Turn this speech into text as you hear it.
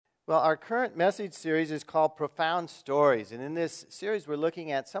Well, our current message series is called Profound Stories. And in this series, we're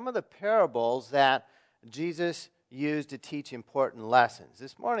looking at some of the parables that Jesus used to teach important lessons.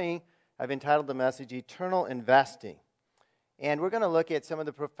 This morning, I've entitled the message Eternal Investing. And we're going to look at some of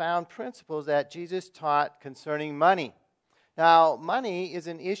the profound principles that Jesus taught concerning money. Now, money is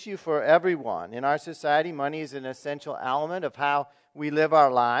an issue for everyone. In our society, money is an essential element of how we live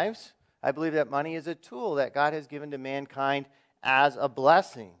our lives. I believe that money is a tool that God has given to mankind as a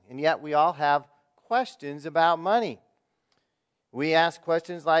blessing. And yet we all have questions about money. We ask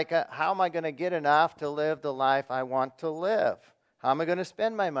questions like, how am I going to get enough to live the life I want to live? How am I going to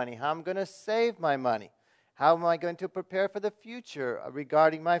spend my money? How am I going to save my money? How am I going to prepare for the future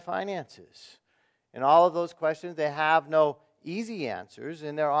regarding my finances? And all of those questions, they have no easy answers,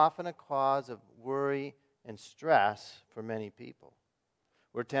 and they're often a cause of worry and stress for many people.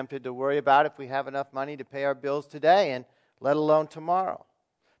 We're tempted to worry about if we have enough money to pay our bills today, and let alone tomorrow.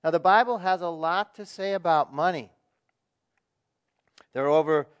 Now, the Bible has a lot to say about money. There are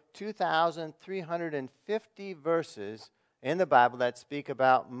over 2,350 verses in the Bible that speak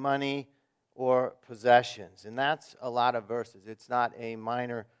about money or possessions. And that's a lot of verses. It's not a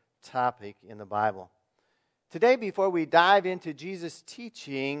minor topic in the Bible. Today, before we dive into Jesus'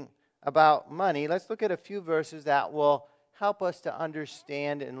 teaching about money, let's look at a few verses that will help us to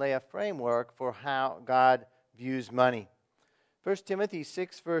understand and lay a framework for how God views money. 1 Timothy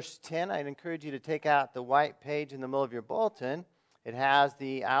 6, verse 10, I'd encourage you to take out the white page in the middle of your bulletin. It has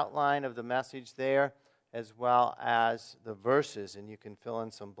the outline of the message there as well as the verses, and you can fill in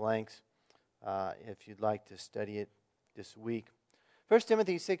some blanks if you'd like to study it this week. 1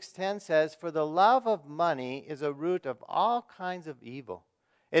 Timothy 6:10 says, "For the love of money is a root of all kinds of evil.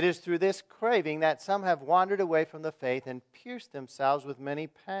 It is through this craving that some have wandered away from the faith and pierced themselves with many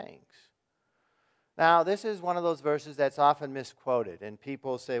pangs." Now, this is one of those verses that's often misquoted, and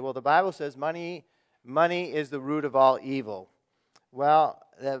people say, well, the Bible says money is the root of all evil. Well,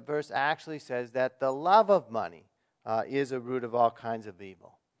 that verse actually says that the love of money is a root of all kinds of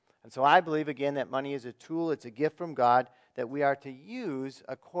evil. And so I believe, again, that money is a tool, it's a gift from God that we are to use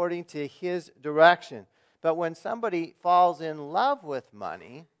according to His direction. But when somebody falls in love with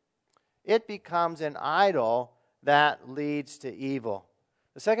money, it becomes an idol that leads to evil.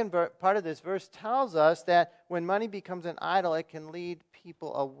 The second part of this verse tells us that when money becomes an idol, it can lead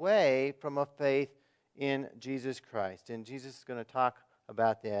people away from a faith in Jesus Christ. And Jesus is going to talk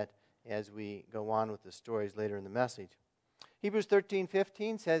about that as we go on with the stories later in the message. Hebrews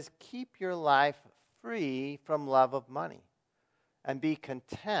 13:15 says, "Keep your life free from love of money and be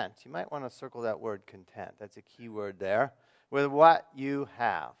content." You might want to circle that word content. That's a key word there. "With what you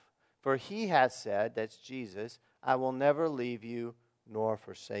have. For He has said," that's Jesus, "I will never leave you nor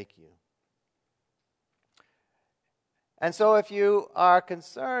forsake you." And so if you are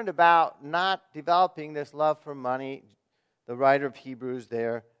concerned about not developing this love for money, the writer of Hebrews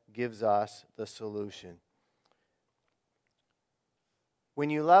there gives us the solution. When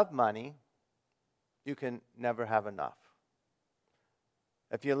you love money, you can never have enough.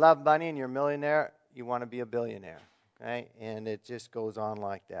 If you love money and you're a millionaire, you want to be a billionaire. Okay? And it just goes on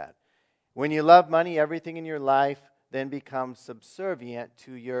like that. When you love money, everything in your life then becomes subservient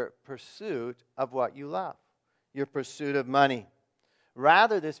to your pursuit of what you love, your pursuit of money.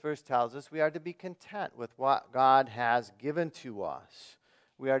 Rather, this verse tells us we are to be content with what God has given to us.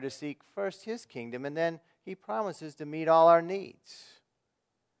 We are to seek first His kingdom, and then He promises to meet all our needs.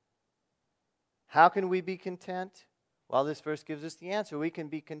 How can we be content? Well, this verse gives us the answer. We can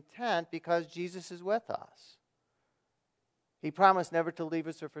be content because Jesus is with us. He promised never to leave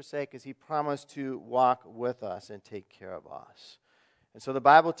us or forsake us. He promised to walk with us and take care of us. And so the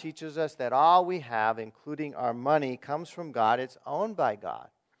Bible teaches us that all we have, including our money, comes from God. It's owned by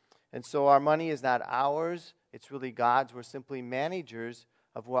God. And so our money is not ours. It's really God's. We're simply managers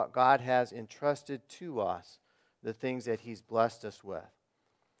of what God has entrusted to us, the things that He's blessed us with.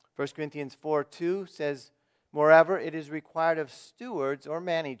 1 Corinthians 4:2 says, "Moreover, it is required of stewards or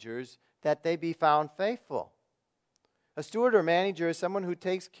managers that they be found faithful." A steward or manager is someone who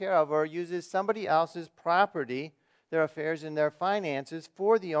takes care of or uses somebody else's property, their affairs, and their finances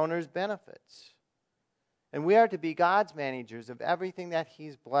for the owner's benefits. And we are to be God's managers of everything that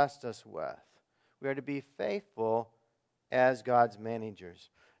He's blessed us with. We are to be faithful as God's managers.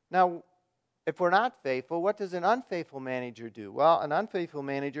 Now, if we're not faithful, what does an unfaithful manager do? Well, an unfaithful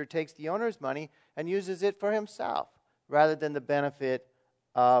manager takes the owner's money and uses it for himself rather than the benefit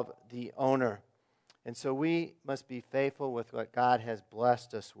of the owner. And so we must be faithful with what God has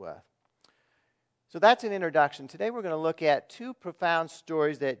blessed us with. So that's an introduction. Today we're going to look at two profound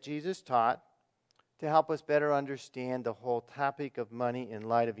stories that Jesus taught to help us better understand the whole topic of money in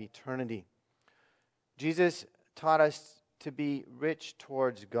light of eternity. Jesus taught us to be rich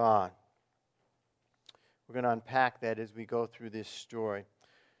towards God. We're going to unpack that as we go through this story.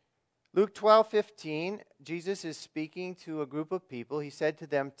 Luke 12:15, Jesus is speaking to a group of people. He said to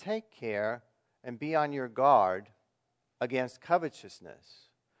them, "Take care and be on your guard against covetousness,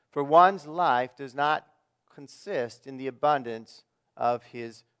 for one's life does not consist in the abundance of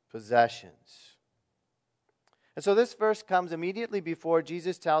his possessions." And so this verse comes immediately before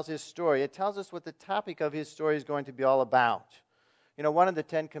Jesus tells his story. It tells us what the topic of his story is going to be all about. You know, one of the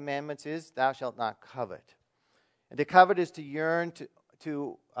 10 commandments is, "Thou shalt not covet." And to covet is to yearn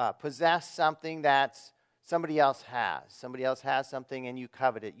to possess something that somebody else has. Somebody else has something and you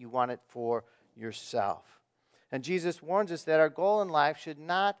covet it. You want it for yourself. And Jesus warns us that our goal in life should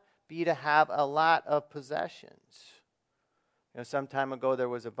not be to have a lot of possessions. You know, some time ago there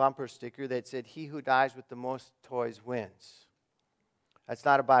was a bumper sticker that said, "He who dies with the most toys wins." That's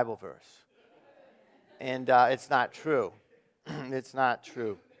not a Bible verse. And it's not true. It's not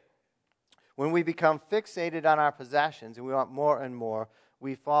true. When we become fixated on our possessions and we want more and more,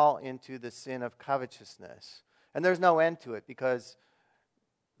 we fall into the sin of covetousness. And there's no end to it, because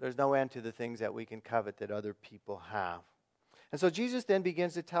there's no end to the things that we can covet that other people have. And so Jesus then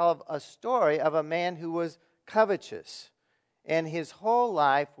begins to tell a story of a man who was covetous, and his whole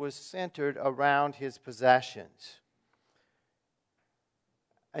life was centered around his possessions.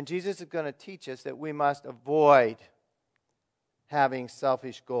 And Jesus is going to teach us that we must avoid having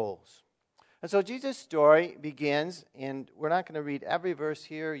selfish goals. And so Jesus' story begins, and we're not going to read every verse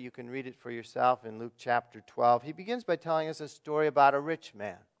here. You can read it for yourself in Luke chapter 12. He begins by telling us a story about a rich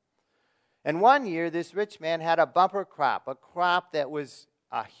man. And one year, this rich man had a bumper crop, a crop that was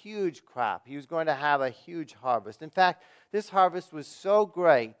a huge crop. He was going to have a huge harvest. In fact, this harvest was so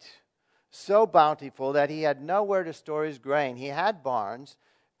great, so bountiful, that he had nowhere to store his grain. He had barns,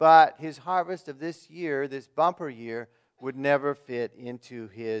 but his harvest of this year, this bumper year, would never fit into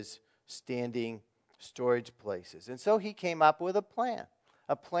his standing storage places. And so he came up with a plan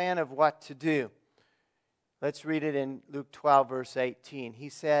of what to do. Let's read it in Luke 12, verse 18. He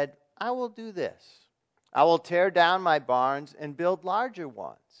said, "I will do this. I will tear down my barns and build larger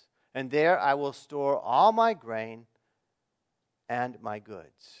ones, and there I will store all my grain and my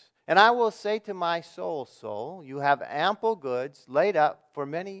goods. And I will say to my soul, you have ample goods laid up for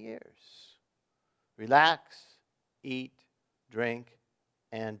many years. Relax, eat, drink,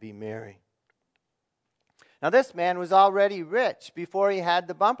 and be merry." Now this man was already rich before he had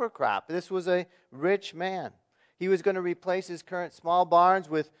the bumper crop. This was a rich man. He was going to replace his current small barns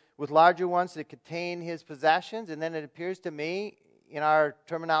with larger ones that contain his possessions. And then it appears to me, in our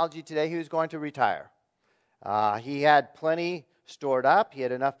terminology today, he was going to retire. He had plenty stored up. He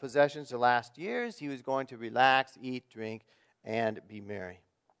had enough possessions to last years. He was going to relax, eat, drink, and be merry.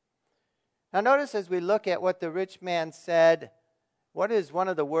 Now notice as we look at what the rich man said, what is one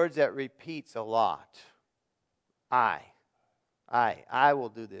of the words that repeats a lot? I will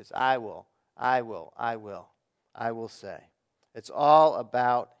do this. I will say. It's all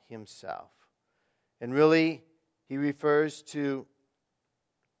about himself. And really, he refers to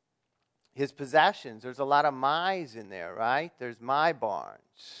his possessions. There's a lot of my's in there, right? There's my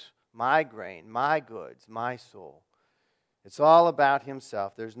barns, my grain, my goods, my soul. It's all about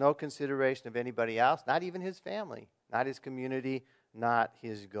himself. There's no consideration of anybody else, not even his family, not his community, not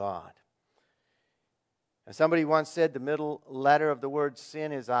his God. And somebody once said the middle letter of the word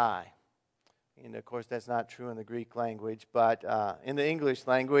sin is I. And of course, that's not true in the Greek language, but in the English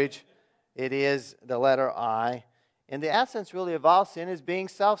language, it is the letter I. And the essence really of all sin is being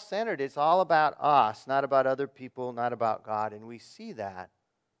self-centered. It's all about us, not about other people, not about God. And we see that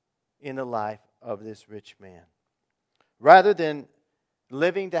in the life of this rich man. Rather than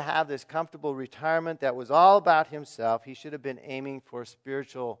living to have this comfortable retirement that was all about himself, he should have been aiming for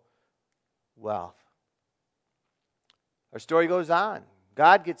spiritual wealth. Our story goes on.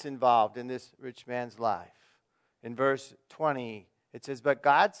 God gets involved in this rich man's life. In verse 20, it says, "But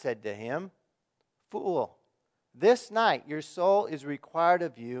God said to him, 'Fool, this night your soul is required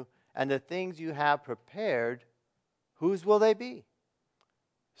of you, and the things you have prepared, whose will they be?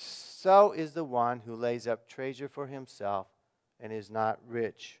 So is the one who lays up treasure for himself and is not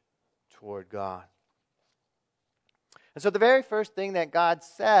rich toward God.'" And so the very first thing that God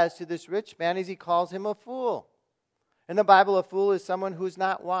says to this rich man is he calls him a fool. In the Bible, a fool is someone who's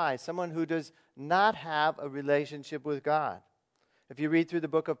not wise, someone who does not have a relationship with God. If you read through the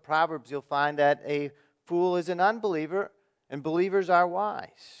book of Proverbs, you'll find that a fool is an unbeliever, and believers are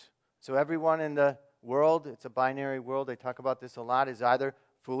wise. So everyone in the world, it's a binary world, they talk about this a lot, is either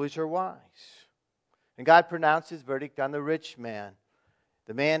foolish or wise. And God pronounced his verdict on the rich man.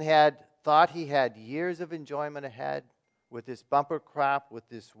 The man had thought he had years of enjoyment ahead with this bumper crop, with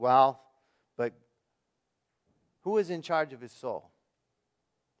this wealth. But who was in charge of his soul?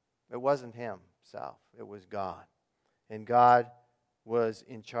 It wasn't himself. It was God. And God was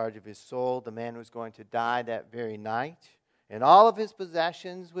in charge of his soul. The man was going to die that very night. And all of his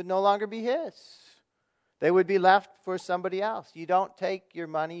possessions would no longer be his. They would be left for somebody else. You don't take your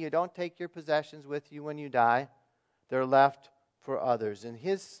money, you don't take your possessions with you when you die. They're left for others. And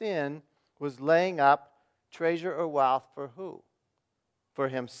his sin was laying up treasure or wealth for who? For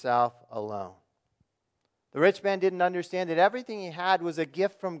himself alone. The rich man didn't understand that everything he had was a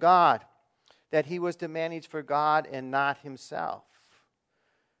gift from God, that he was to manage for God and not himself.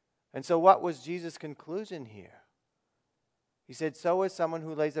 And so what was Jesus' conclusion here? He said, so is someone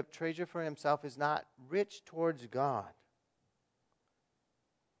who lays up treasure for himself is not rich towards God.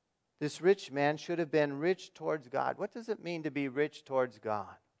 This rich man should have been rich towards God. What does it mean to be rich towards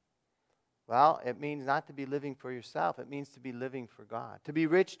God? Well, it means not to be living for yourself. It means to be living for God. To be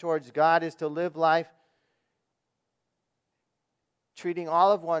rich towards God is to live life treating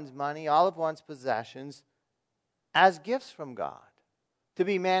all of one's money, all of one's possessions as gifts from God. To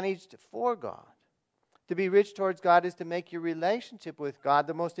be managed for God. To be rich towards God is to make your relationship with God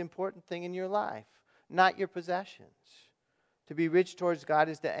the most important thing in your life, not your possessions. To be rich towards God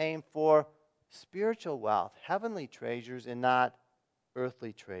is to aim for spiritual wealth, heavenly treasures, and not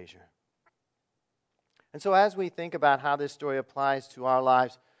earthly treasure. And so as we think about how this story applies to our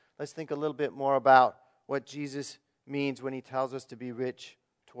lives, let's think a little bit more about what Jesus means when he tells us to be rich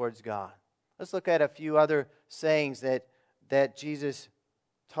towards God. Let's look at a few other sayings that Jesus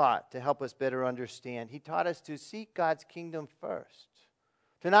taught to help us better understand. He taught us to seek God's kingdom first,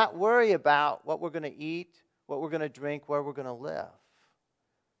 to not worry about what we're going to eat, what we're going to drink, where we're going to live.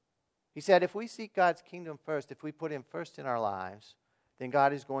 He said if we seek God's kingdom first, if we put him first in our lives, then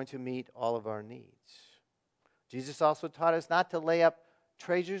God is going to meet all of our needs. Jesus also taught us not to lay up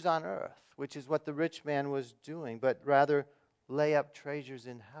treasures on earth, which is what the rich man was doing, but rather lay up treasures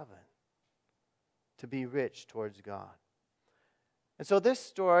in heaven, to be rich towards God. And so this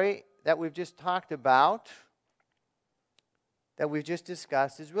story that we've just talked about, that we've just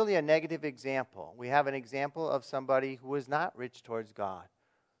discussed, is really a negative example. We have an example of somebody who was not rich towards God.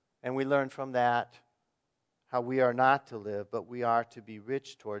 And we learn from that how we are not to live, but we are to be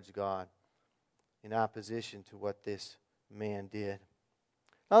rich towards God in opposition to what this man did.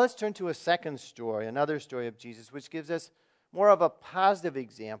 Now let's turn to a second story, another story of Jesus, which gives us more of a positive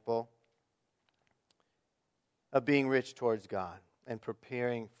example of being rich towards God and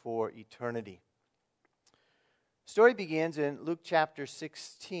preparing for eternity. The story begins in Luke chapter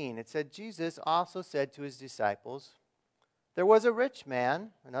 16. It said, Jesus also said to his disciples, there was a rich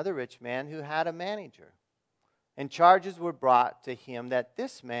man, another rich man, who had a manager. And charges were brought to him that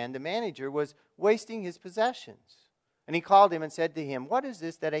this man, the manager, was wasting his possessions. And he called him and said to him, what is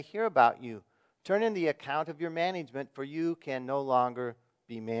this that I hear about you? Turn in the account of your management, for you can no longer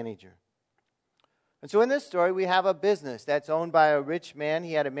be manager. And so in this story, we have a business that's owned by a rich man.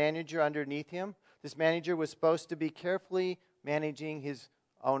 He had a manager underneath him. This manager was supposed to be carefully managing his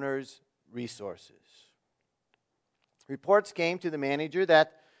owner's resources. Reports came to the manager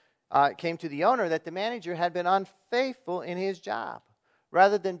came to the owner that the manager had been unfaithful in his job.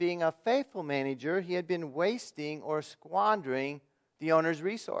 Rather than being a faithful manager, he had been wasting or squandering the owner's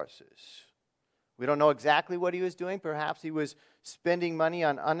resources. We don't know exactly what he was doing. Perhaps he was spending money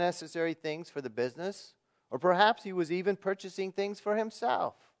on unnecessary things for the business, or perhaps he was even purchasing things for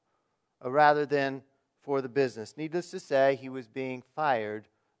himself rather than for the business. Needless to say, he was being fired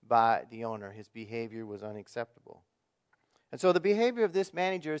by the owner. His behavior was unacceptable. And so the behavior of this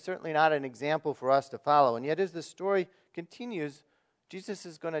manager is certainly not an example for us to follow. And yet as the story continues, Jesus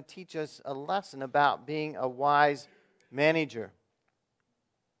is going to teach us a lesson about being a wise manager.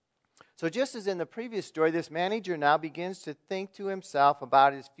 So just as in the previous story, this manager now begins to think to himself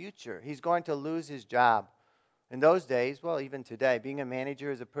about his future. He's going to lose his job. In those days, well, even today, being a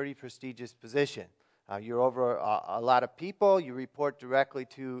manager is a pretty prestigious position. You're over a lot of people. You report directly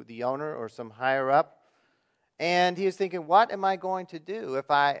to the owner or some higher up. And he is thinking, what am I going to do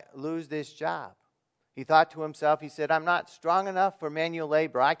if I lose this job? He thought to himself, he said, I'm not strong enough for manual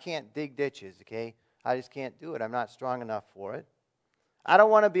labor. I can't dig ditches, okay? I just can't do it. I'm not strong enough for it. I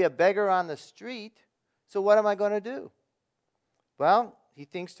don't want to be a beggar on the street, so what am I going to do? Well, he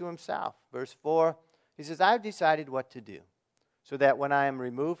thinks to himself. Verse 4, he says, I've decided what to do, so that when I am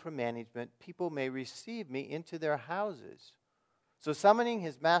removed from management, people may receive me into their houses. So summoning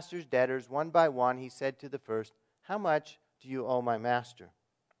his master's debtors one by one, he said to the first, how much do you owe my master?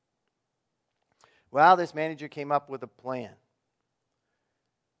 Well, this manager came up with a plan.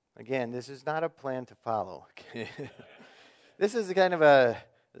 Again, this is not a plan to follow. This is kind of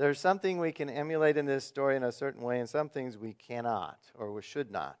there's something we can emulate in this story in a certain way, and some things we cannot or we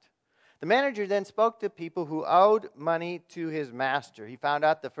should not. The manager then spoke to people who owed money to his master. He found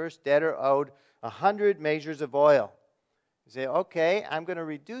out the first debtor owed 100 measures of oil. He said, okay, I'm going to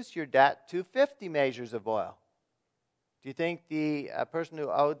reduce your debt to 50 measures of oil. Do you think the person who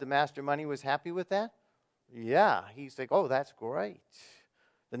owed the master money was happy with that? Yeah. He's like, oh, that's great.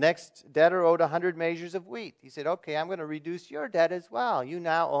 The next debtor owed 100 measures of wheat. He said, okay, I'm going to reduce your debt as well. You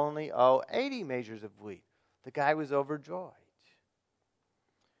now only owe 80 measures of wheat. The guy was overjoyed.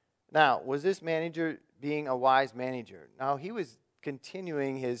 Now, was this manager being a wise manager? No, he was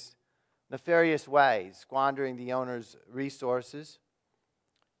continuing his nefarious ways, squandering the owner's resources,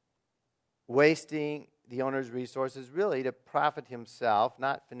 wasting the owner's resources really to profit himself,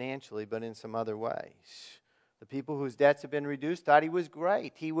 not financially, but in some other ways. The people whose debts had been reduced thought he was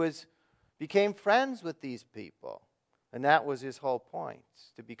great. He became friends with these people. And that was his whole point,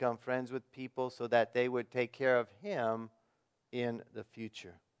 to become friends with people so that they would take care of him in the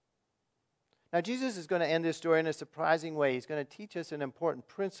future. Now, Jesus is going to end this story in a surprising way. He's going to teach us an important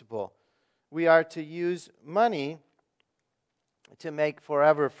principle. We are to use money to make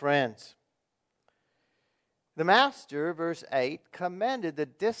forever friends. The master, verse 8, commended the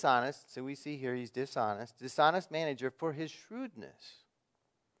dishonest, so we see here he's dishonest manager for his shrewdness.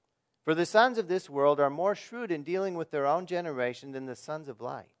 For the sons of this world are more shrewd in dealing with their own generation than the sons of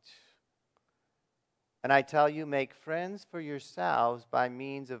light. And I tell you, make friends for yourselves by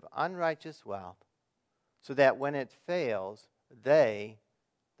means of unrighteous wealth, so that when it fails, they,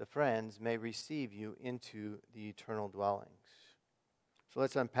 the friends, may receive you into the eternal dwellings. So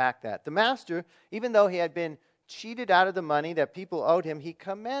let's unpack that. The master, even though he had been cheated out of the money that people owed him, he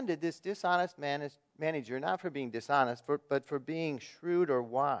commended this dishonest manager, not for being dishonest, but for being shrewd or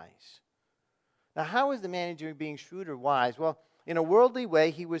wise. Now, how is the manager being shrewd or wise? Well, in a worldly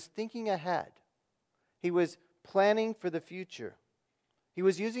way, he was thinking ahead. He was planning for the future. He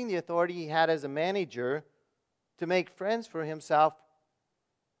was using the authority he had as a manager to make friends for himself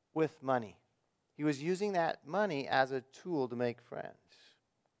with money. He was using that money as a tool to make friends.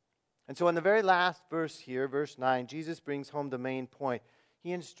 And so in the very last verse here, verse 9, Jesus brings home the main point.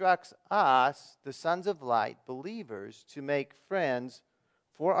 He instructs us, the sons of light, believers, to make friends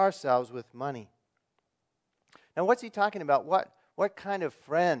for ourselves with money. Now what's he talking about? What kind of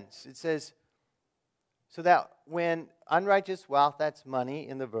friends? It says, so that when unrighteous wealth, that's money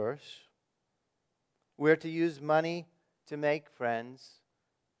in the verse, we're to use money to make friends.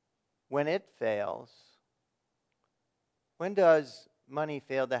 When it fails, when does money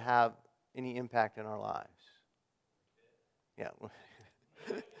fail to have any impact in our lives? Yeah.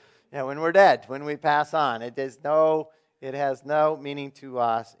 Yeah, when we're dead, when we pass on. It has no meaning to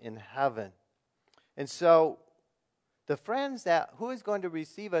us in heaven. And so the friends who is going to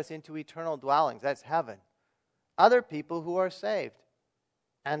receive us into eternal dwellings? That's heaven. Other people who are saved.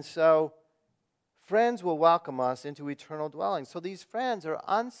 And so friends will welcome us into eternal dwellings. So these friends are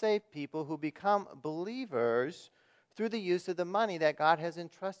unsaved people who become believers through the use of the money that God has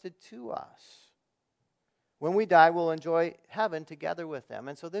entrusted to us. When we die, we'll enjoy heaven together with them.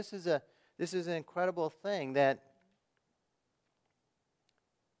 And so this is an incredible thing, that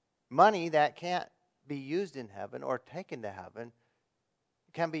money that can't be used in heaven or taken to heaven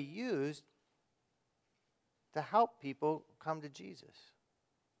can be used to help people come to Jesus.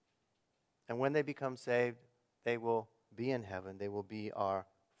 And when they become saved, they will be in heaven. They will be our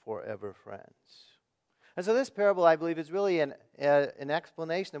forever friends. And so this parable, I believe, is really an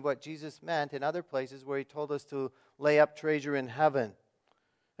explanation of what Jesus meant in other places where he told us to lay up treasure in heaven.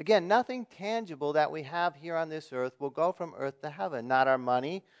 Again, nothing tangible that we have here on this earth will go from earth to heaven. Not our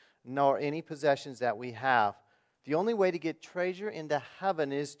money, nor any possessions that we have. The only way to get treasure into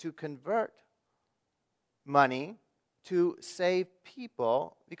heaven is to convert money to save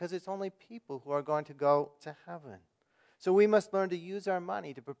people, because it's only people who are going to go to heaven. So we must learn to use our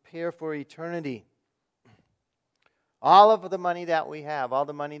money to prepare for eternity. All of the money that we have, all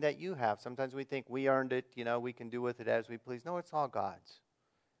the money that you have, sometimes we think we earned it, we can do with it as we please. No, it's all God's.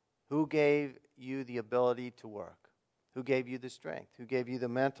 Who gave you the ability to work? Who gave you the strength? Who gave you the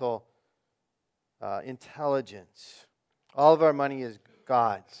mental intelligence? All of our money is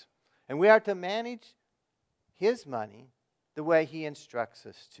God's. And we are to manage His money the way He instructs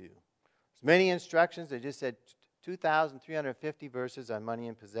us to. There's many instructions. I just said 2,350 verses on money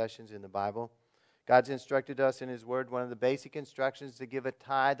and possessions in the Bible. God's instructed us in His Word. One of the basic instructions is to give a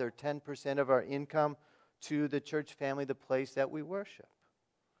tithe or 10% of our income to the church family, the place that we worship.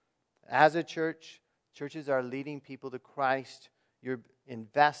 As a church, Churches are leading people to Christ. You're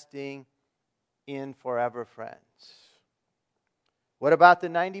investing in forever friends. What about the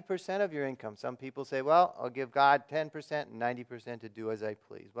 90% of your income? Some people say, well, I'll give God 10% and 90% to do as I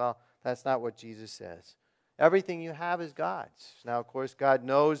please. Well, that's not what Jesus says. Everything you have is God's. Now, of course, God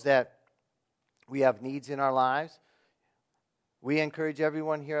knows that we have needs in our lives. We encourage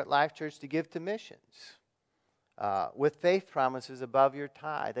everyone here at Life Church to give to missions with faith promises above your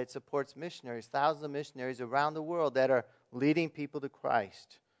tithe that supports missionaries, thousands of missionaries around the world that are leading people to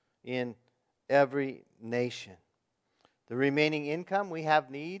Christ in every nation. The remaining income, we have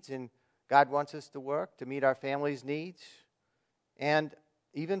needs, and God wants us to work to meet our family's needs, and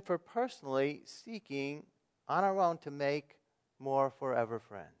even for personally seeking on our own to make more forever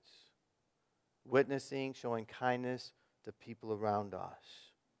friends, witnessing, showing kindness to people around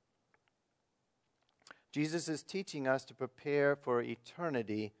us. Jesus is teaching us to prepare for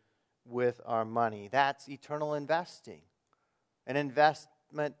eternity with our money. That's eternal investing, an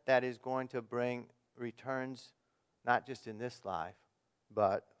investment that is going to bring returns not just in this life,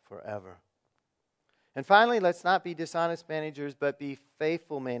 but forever. And finally, let's not be dishonest managers, but be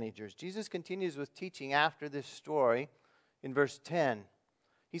faithful managers. Jesus continues with teaching after this story in verse 10.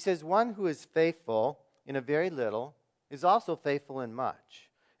 He says, one who is faithful in a very little is also faithful in much.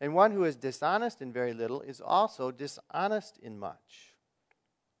 And one who is dishonest in very little is also dishonest in much.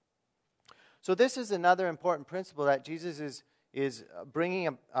 So this is another important principle that Jesus is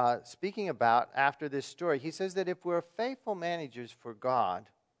speaking about after this story. He says that if we're faithful managers for God,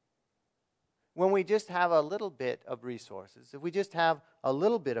 when we just have a little bit of resources, if we just have a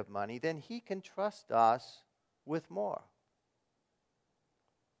little bit of money, then He can trust us with more.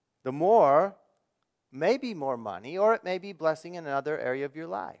 The more may be more money, or it may be blessing in another area of your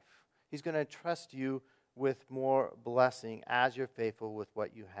life. He's going to trust you with more blessing as you're faithful with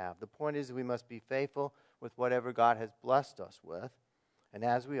what you have. The point is we must be faithful with whatever God has blessed us with. And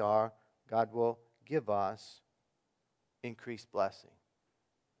as we are, God will give us increased blessing.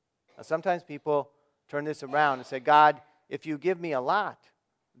 Now, sometimes people turn this around and say, God, if you give me a lot,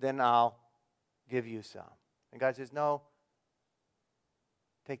 then I'll give you some. And God says, no,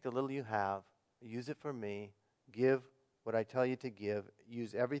 take the little you have, use it for me, give what I tell you to give,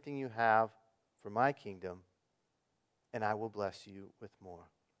 use everything you have for my kingdom, and I will bless you with more.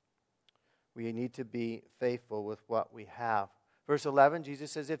 We need to be faithful with what we have. Verse 11,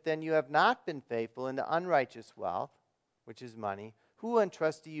 Jesus says, if then you have not been faithful in the unrighteous wealth, which is money, who will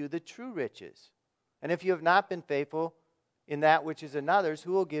entrust to you the true riches? And if you have not been faithful in that which is another's,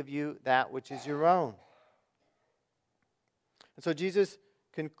 who will give you that which is your own? And so Jesus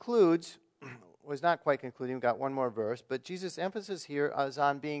concludes, was not quite concluding, we've got one more verse, but Jesus' emphasis here is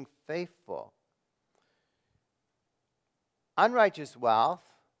on being faithful. Unrighteous wealth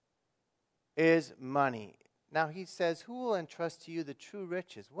is money. Now he says, who will entrust to you the true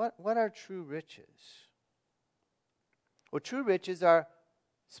riches? What are true riches? Well, true riches are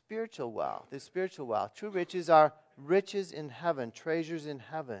spiritual wealth. It's spiritual wealth. True riches are riches in heaven, treasures in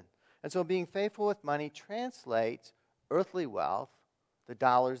heaven. And so being faithful with money translates earthly wealth, the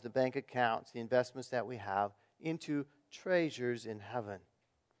dollars, the bank accounts, the investments that we have, into treasures in heaven.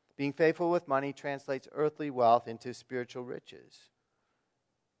 Being faithful with money translates earthly wealth into spiritual riches.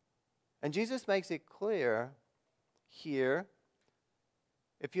 And Jesus makes it clear here,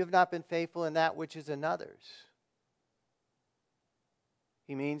 if you have not been faithful in that which is another's.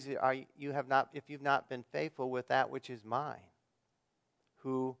 He means if you've not been faithful with that which is mine,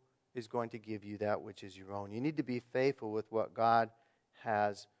 who is going to give you that which is your own? You need to be faithful with what God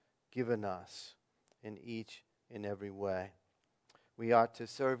has given us in each and every way. We ought to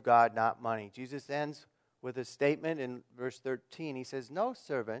serve God, not money. Jesus ends with a statement in verse 13. He says, no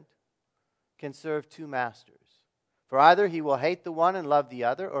servant can serve two masters. For either he will hate the one and love the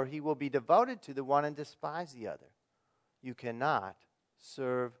other, or he will be devoted to the one and despise the other. You cannot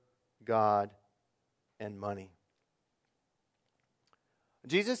serve God and money.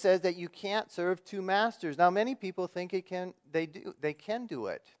 Jesus says that you can't serve two masters. Now, many people think they can do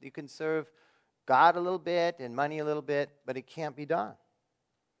it. You can serve God a little bit and money a little bit, but it can't be done.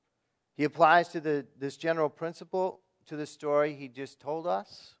 He applies to this general principle to the story he just told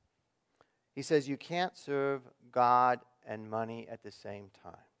us. He says you can't serve God and money at the same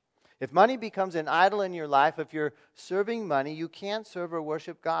time. If money becomes an idol in your life, if you're serving money, you can't serve or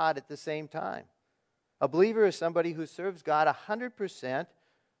worship God at the same time. A believer is somebody who serves God 100%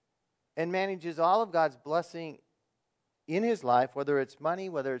 and manages all of God's blessing in his life, whether it's money,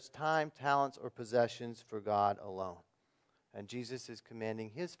 whether it's time, talents, or possessions, for God alone. And Jesus is commanding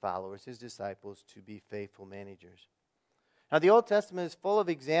his followers, his disciples, to be faithful managers. Now, the Old Testament is full of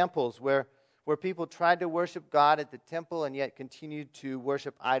examples where where people tried to worship God at the temple and yet continued to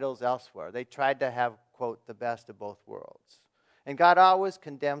worship idols elsewhere. They tried to have, quote, the best of both worlds. And God always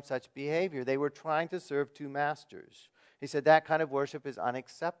condemned such behavior. They were trying to serve two masters. He said that kind of worship is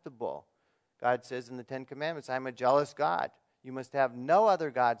unacceptable. God says in the Ten Commandments, I'm a jealous God. You must have no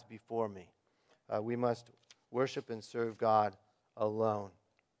other gods before me. We must worship and serve God alone.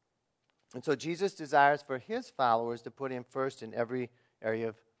 And so Jesus desires for his followers to put him first in every area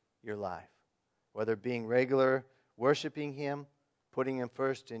of your life. Whether being regular, worshiping him, putting him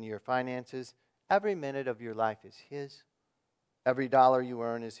first in your finances, every minute of your life is his. Every dollar you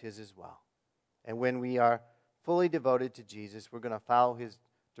earn is his as well. And when we are fully devoted to Jesus, we're going to follow his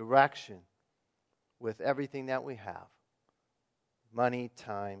direction with everything that we have. Money,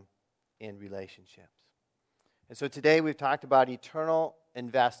 time, and relationships. And so today we've talked about eternal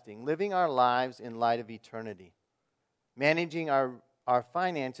investing, living our lives in light of eternity, managing our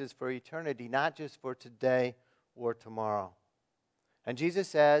finances for eternity, not just for today or tomorrow. And Jesus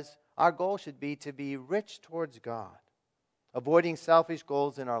says our goal should be to be rich towards God, avoiding selfish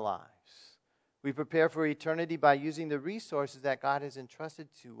goals in our lives. We prepare for eternity by using the resources that God has entrusted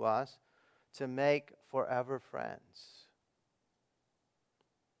to us to make forever friends.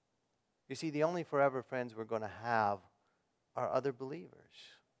 You see, the only forever friends we're going to have are other believers.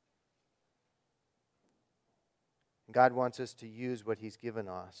 God wants us to use what he's given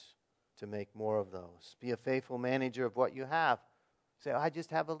us to make more of those. Be a faithful manager of what you have. Say, I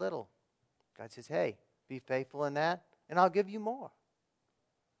just have a little. God says, hey, be faithful in that, and I'll give you more.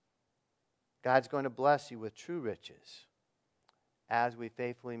 God's going to bless you with true riches as we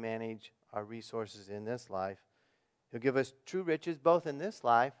faithfully manage our resources in this life. He'll give us true riches both in this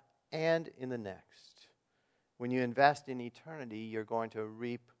life and in the next. When you invest in eternity, you're going to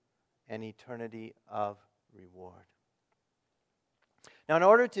reap an eternity of reward. Now, in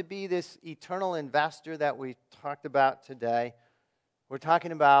order to be this eternal investor that we talked about today, we're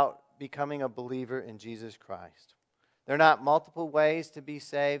talking about becoming a believer in Jesus Christ. There are not multiple ways to be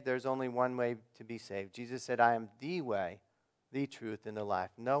saved. There's only one way to be saved. Jesus said, I am the way, the truth, and the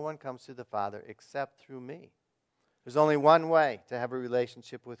life. No one comes to the Father except through me. There's only one way to have a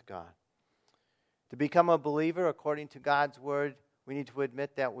relationship with God. To become a believer according to God's word, we need to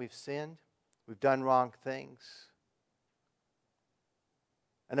admit that we've sinned, we've done wrong things.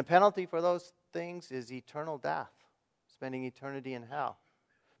 And the penalty for those things is eternal death, spending eternity in hell.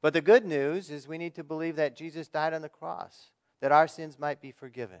 But the good news is we need to believe that Jesus died on the cross, that our sins might be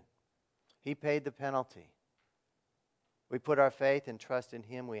forgiven. He paid the penalty. We put our faith and trust in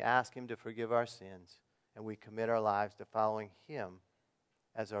him. We ask him to forgive our sins, and we commit our lives to following him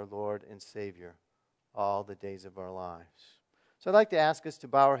as our Lord and Savior all the days of our lives. So I'd like to ask us to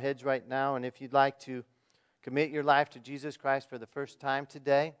bow our heads right now, and if you'd like to commit your life to Jesus Christ for the first time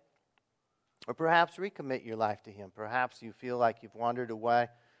today, or perhaps recommit your life to him. Perhaps you feel like you've wandered away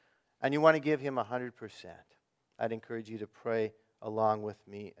and you want to give him 100%. I'd encourage you to pray along with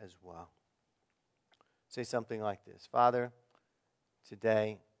me as well. Say something like this. Father,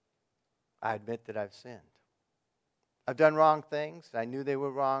 today I admit that I've sinned. I've done wrong things. I knew they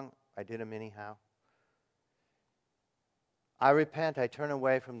were wrong. I did them anyhow. I repent. I turn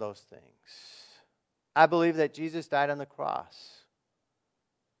away from those things. I believe that Jesus died on the cross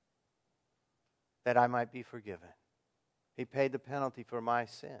that I might be forgiven. He paid the penalty for my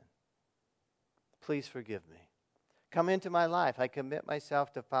sin. Please forgive me. Come into my life. I commit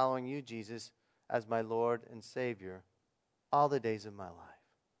myself to following you, Jesus, as my Lord and Savior all the days of my life.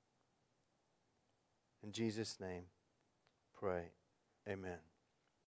 In Jesus' name, pray. Amen.